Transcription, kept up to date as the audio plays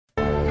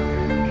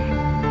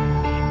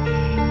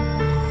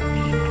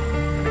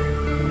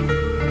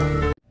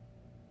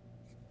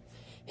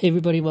Hey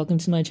everybody, welcome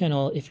to my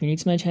channel. If you're new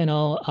to my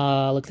channel,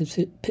 look at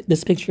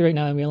this picture right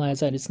now and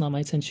realize that it's not my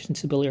intention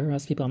to bully or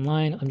harass people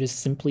online. I'm just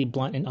simply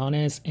blunt and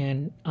honest,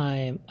 and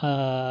I'm,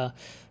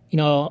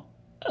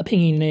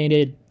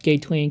 opinionated gay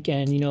twink,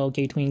 and,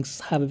 gay twinks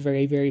have a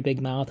very, very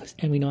big mouth,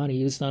 and we know how to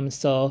use them,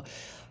 so,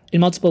 in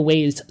multiple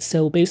ways.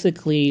 So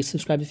basically,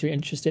 subscribe if you're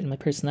interested in my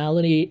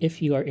personality,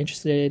 if you are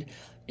interested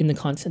in the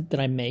content that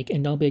I make,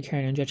 and don't be a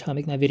Karen and judge how I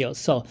make my videos.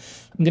 So,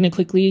 I'm gonna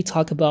quickly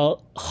talk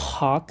about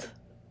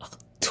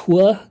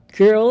Tuah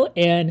girl,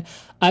 and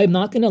I'm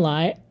not gonna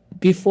lie,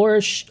 before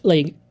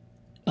okay,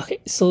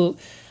 so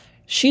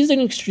she's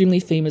an extremely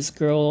famous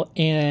girl,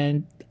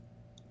 and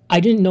I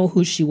didn't know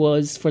who she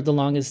was for the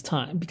longest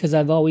time because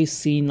I've always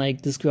seen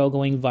like this girl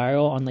going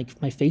viral on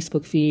like my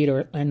Facebook feed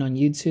and on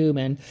YouTube,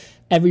 and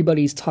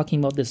everybody's talking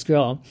about this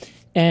girl,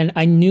 and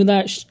I knew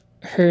that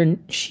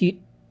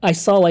I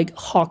saw like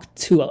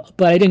Tuah,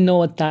 but I didn't know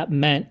what that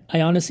meant.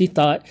 I honestly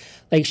thought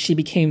like she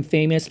became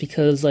famous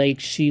because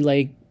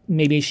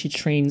maybe she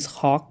trains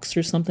hawks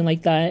or something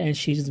like that, and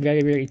she's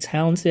very, very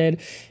talented,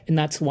 and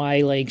that's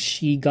why like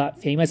she got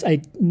famous.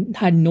 I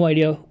had no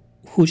idea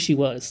who she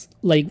was,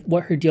 like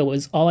what her deal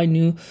was. All I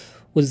knew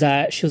was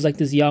that she was like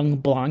this young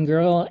blonde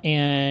girl,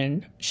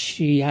 and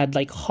she had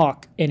like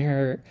hawk in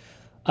her,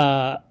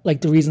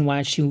 like the reason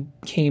why she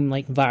came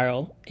like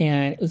viral,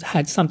 and it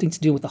had something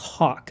to do with the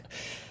hawk,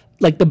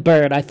 like the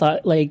bird. I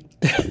thought like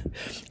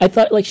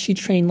she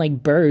trained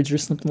like birds or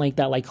something like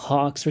that, like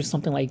hawks or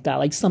something like that,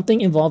 like something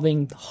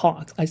involving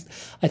hawks.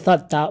 I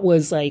thought that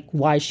was like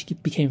why she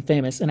became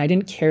famous, and I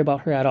didn't care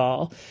about her at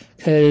all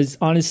because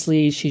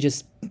honestly she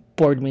just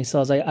bored me, so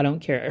I was like, I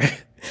don't care.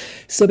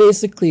 So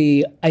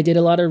basically I did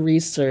a lot of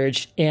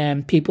research,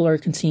 and people are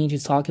continuing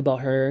to talk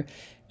about her,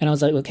 and I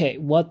was like, okay,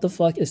 what the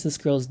fuck is this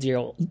girl's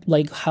deal?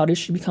 Like, how did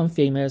she become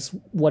famous?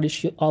 What is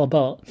she all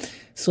about?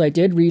 So I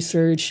did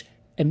research,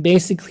 and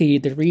basically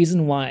the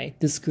reason why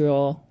this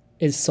girl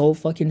is so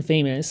fucking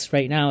famous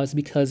right now is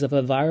because of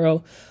a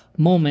viral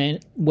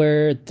moment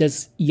where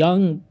this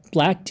young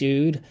black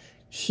dude,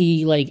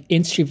 he like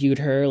interviewed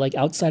her like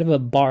outside of a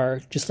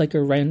bar, just like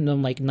a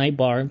random like night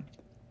bar,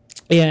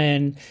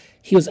 and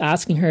he was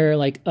asking her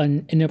like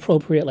an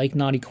inappropriate like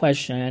naughty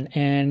question,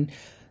 and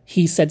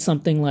he said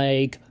something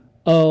like,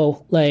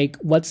 oh, like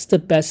what's the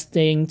best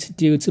thing to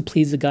do to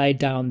please a guy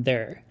down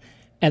there?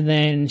 And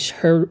then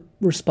her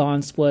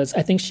response was,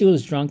 I think she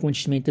was drunk when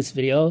she made this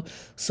video,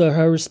 so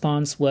her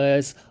response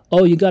was,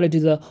 oh, you gotta do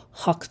the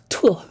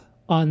Tuah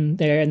on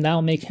there, and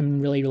that'll make him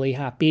really, really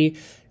happy.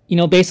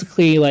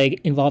 Basically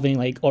like involving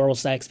like oral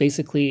sex.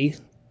 Basically,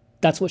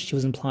 that's what she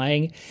was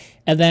implying.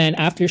 And then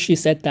after she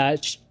said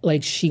that,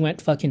 she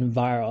went fucking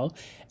viral.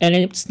 And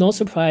it's no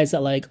surprise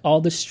that like all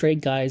the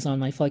straight guys on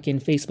my fucking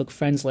Facebook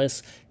friends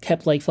list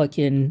kept like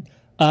fucking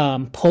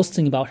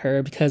posting about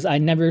her, because I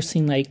never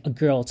seen like a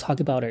girl talk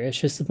about her. It's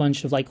just a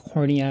bunch of like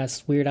horny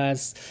ass, weird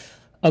ass,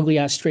 ugly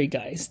ass straight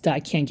guys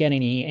that can't get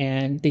any,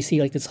 and they see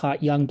like this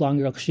hot young blonde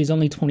girl because she's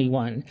only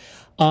 21,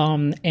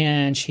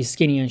 and she's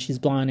skinny and she's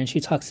blonde, and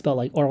she talks about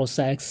like oral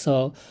sex.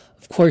 So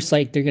of course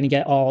like they're gonna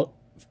get all,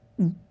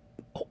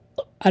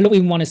 I don't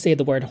even want to say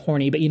the word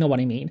horny, but you know what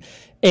I mean.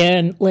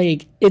 And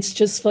like, it's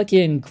just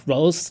fucking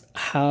gross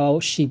how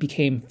she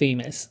became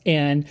famous.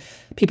 And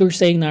people are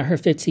saying that her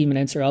 15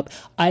 minutes are up.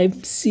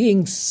 I'm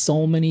seeing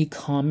so many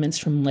comments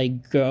from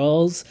like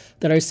girls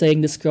that are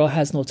saying this girl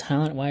has no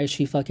talent. Why is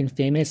she fucking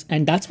famous?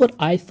 And that's what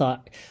I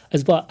thought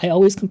as well. I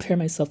always compare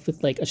myself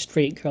with like a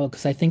straight girl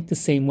because I think the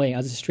same way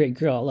as a straight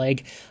girl.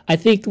 Like, I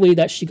think the way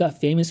that she got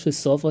famous was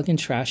so fucking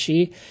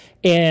trashy,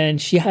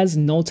 and she has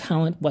no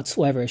talent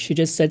whatsoever. She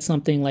just said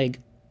something like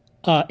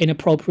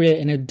inappropriate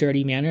in a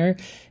dirty manner,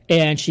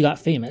 and she got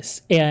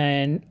famous,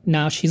 and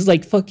now she's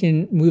like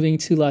fucking moving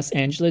to Los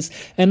Angeles.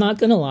 And not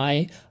gonna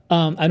lie,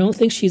 I don't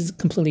think she's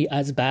completely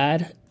as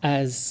bad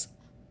as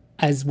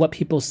what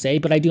people say,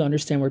 but I do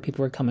understand where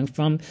people are coming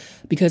from,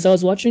 because I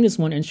was watching this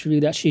one interview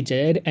that she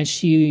did, and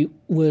she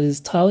was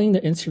telling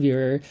the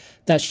interviewer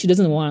that she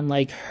doesn't want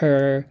like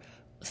her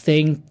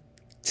thing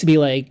to be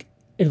like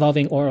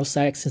involving oral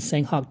sex and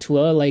saying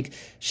Tuah. Like,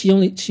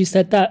 she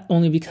said that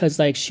only because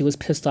like she was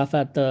pissed off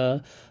at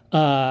the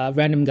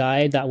random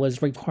guy that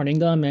was recording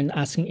them and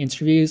asking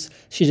interviews.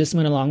 She just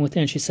went along with it,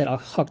 and she said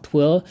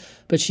Tuah,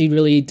 but she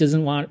really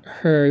doesn't want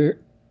her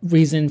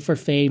reason for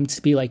fame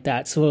to be like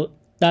that. So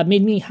that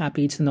made me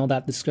happy to know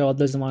that this girl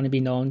doesn't want to be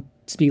known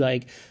to be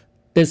like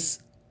this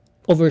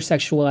over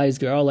sexualized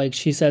girl. Like,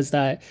 she says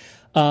that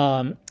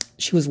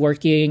she was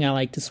working at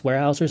like this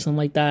warehouse or something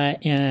like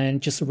that,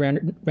 and just a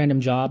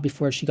random job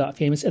before she got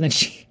famous, and then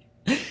she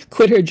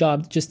quit her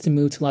job just to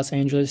move to Los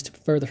Angeles to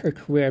further her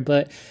career.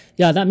 But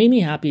yeah, that made me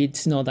happy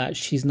to know that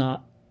she's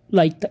not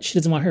like that. She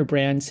doesn't want her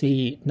brand to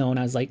be known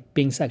as like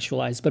being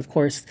sexualized. But of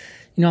course,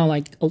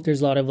 like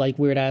there's a lot of like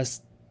weird ass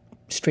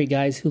straight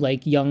guys who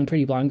like young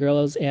pretty blonde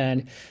girls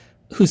and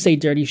who say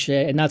dirty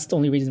shit, and that's the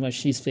only reason why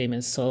she's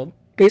famous. So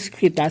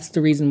basically that's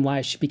the reason why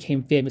she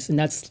became famous, and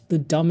that's the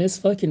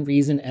dumbest fucking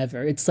reason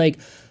ever. It's like,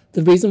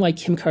 the reason why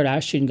Kim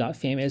Kardashian got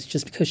famous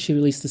just because she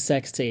released a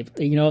sex tape.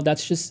 You know,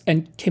 that's just,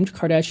 and Kim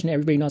Kardashian,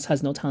 everybody knows,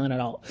 has no talent at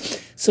all.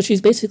 So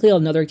she's basically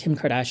another Kim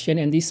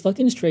Kardashian, and these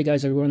fucking straight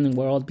guys are ruining the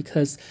world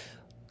because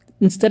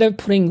instead of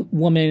putting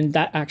women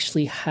that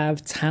actually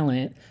have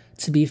talent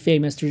to be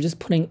famous, they're just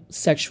putting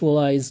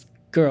sexualized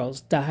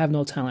girls that have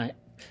no talent,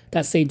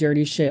 that say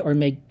dirty shit or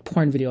make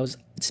porn videos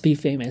to be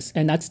famous.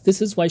 And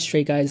this is why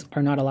straight guys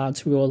are not allowed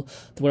to rule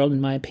the world, in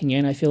my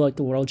opinion. I feel like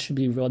the world should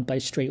be ruled by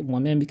straight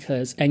women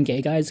and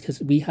gay guys, because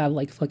we have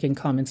like fucking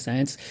common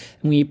sense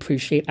and we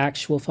appreciate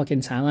actual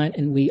fucking talent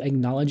and we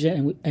acknowledge it,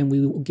 and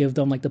we give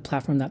them like the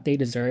platform that they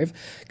deserve,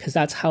 because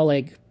that's how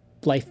like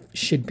life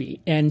should be.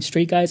 And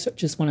straight guys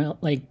just want to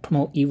like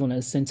promote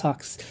evilness and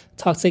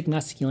toxic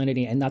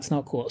masculinity, and that's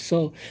not cool.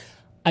 So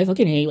I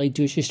fucking hate like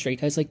douchey straight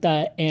guys like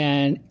that.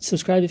 And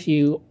subscribe if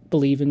you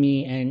believe in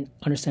me and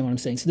understand what I'm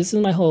saying. So this is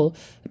my whole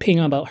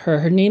opinion about her.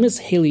 Her name is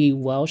Hailey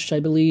Welch, I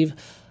believe.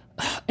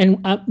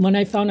 And when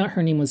I found out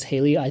her name was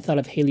Hailey, I thought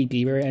of Hailey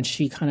Bieber, and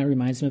she kind of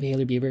reminds me of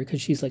Hailey Bieber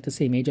because she's like the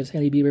same age as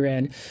Hailey Bieber.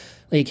 And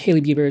like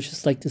Hailey Bieber is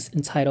just like this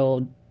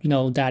entitled, you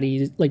know,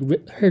 daddy.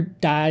 Like her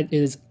dad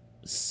is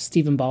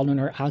Stephen Baldwin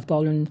or Alec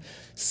Baldwin,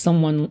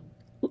 someone,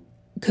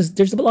 because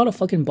there's a lot of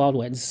fucking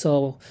Baldwins.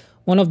 So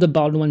one of the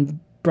Baldwin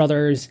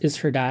brothers is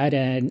her dad,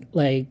 and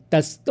like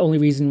that's the only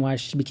reason why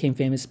she became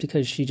famous,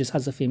 because she just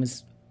has a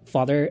famous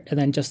father. And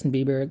then Justin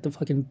Bieber, the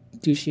fucking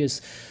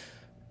douchiest,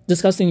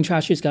 disgusting,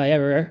 trashiest guy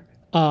ever.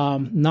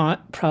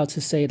 Not proud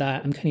to say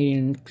that I'm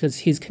Canadian because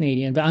he's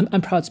Canadian, but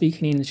I'm proud to be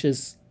Canadian. It's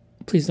just,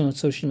 please don't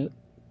associate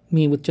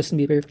me with Justin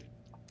Bieber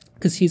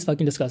because he's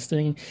fucking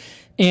disgusting.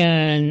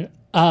 And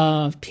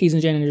peas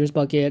and janitors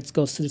buckets,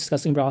 goes to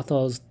disgusting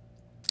brothels,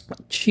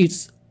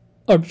 treats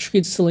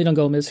Selena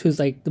Gomez, who's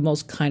like the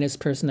most kindest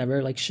person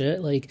ever, like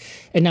shit, like,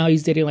 and now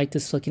he's dating like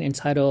this fucking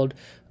entitled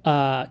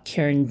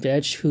Karen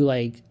bitch who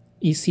like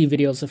you see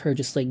videos of her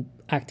just like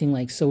acting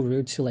like so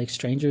rude to like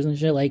strangers and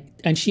shit, like,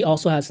 and she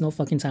also has no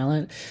fucking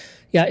talent.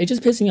 Yeah, it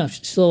just pisses me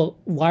off. So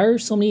why are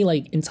so many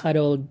like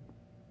entitled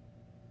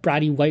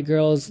bratty white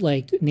girls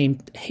like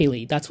named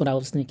Hailey? That's what I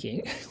was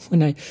thinking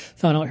when I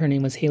found out her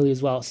name was Hailey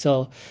as well.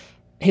 So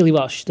Hailey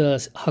Welch,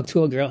 the Hug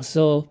Tuah girl.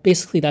 So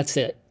basically that's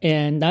it.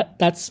 And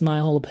that's my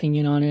whole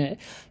opinion on it.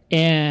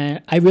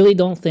 And I really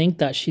don't think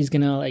that she's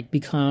gonna like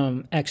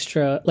become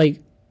extra, like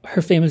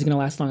her fame is gonna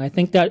last long. I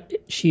think that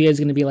she is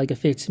gonna be like a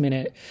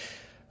 15-minute,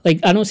 like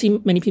I don't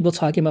see many people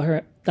talking about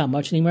her that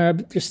much anymore,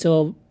 but there's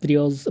still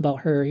videos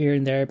about her here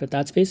and there. But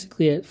that's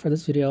basically it for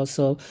this video.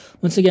 So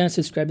once again,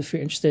 subscribe if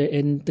you're interested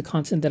in the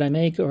content that I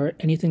make or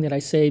anything that I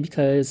say,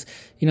 because,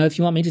 you know, if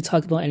you want me to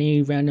talk about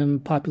any random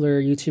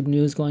popular YouTube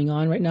news going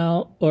on right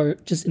now or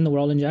just in the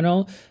world in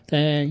general,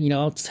 then, you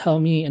know, tell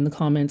me in the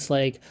comments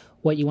like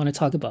what you want to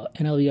talk about.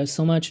 And I love you guys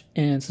so much,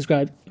 and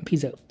subscribe, and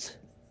peace out.